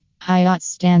IOT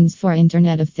stands for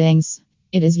Internet of Things.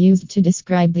 It is used to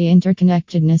describe the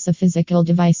interconnectedness of physical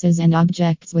devices and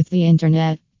objects with the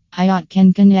Internet. IOT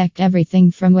can connect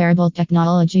everything from wearable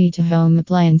technology to home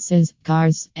appliances,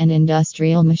 cars, and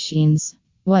industrial machines.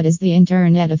 What is the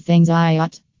Internet of Things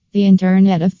IOT? The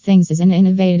Internet of Things is an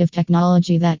innovative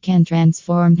technology that can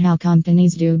transform how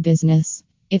companies do business.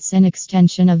 It's an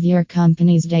extension of your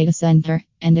company's data center,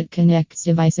 and it connects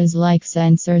devices like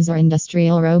sensors or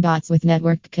industrial robots with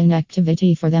network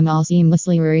connectivity for them all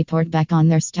seamlessly report back on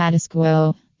their status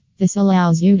quo. This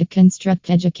allows you to construct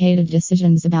educated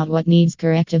decisions about what needs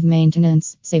corrective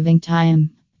maintenance, saving time.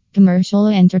 Commercial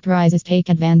enterprises take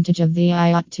advantage of the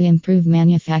IOT to improve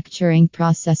manufacturing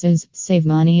processes, save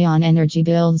money on energy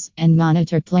bills, and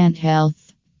monitor plant health.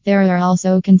 There are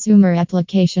also consumer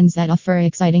applications that offer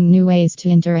exciting new ways to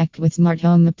interact with smart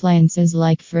home appliances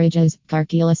like fridges, car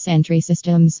keyless entry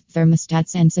systems,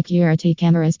 thermostats, and security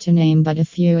cameras, to name but a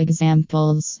few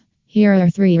examples. Here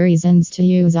are 3 reasons to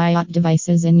use IOT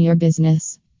devices in your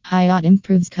business. IOT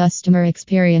improves customer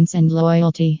experience and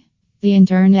loyalty. The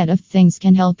Internet of Things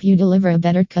can help you deliver a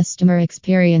better customer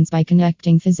experience by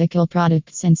connecting physical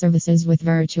products and services with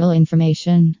virtual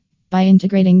information. By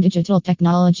integrating digital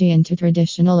technology into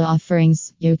traditional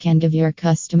offerings, you can give your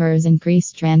customers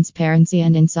increased transparency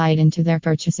and insight into their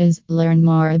purchases, learn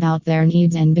more about their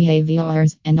needs and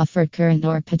behaviors, and offer current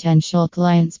or potential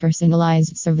clients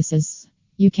personalized services.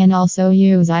 You can also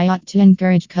use IOT to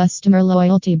encourage customer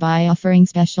loyalty by offering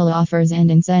special offers and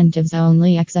incentives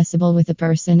only accessible with a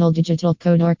personal digital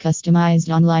code or customized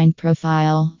online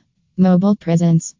profile. Mobile presence.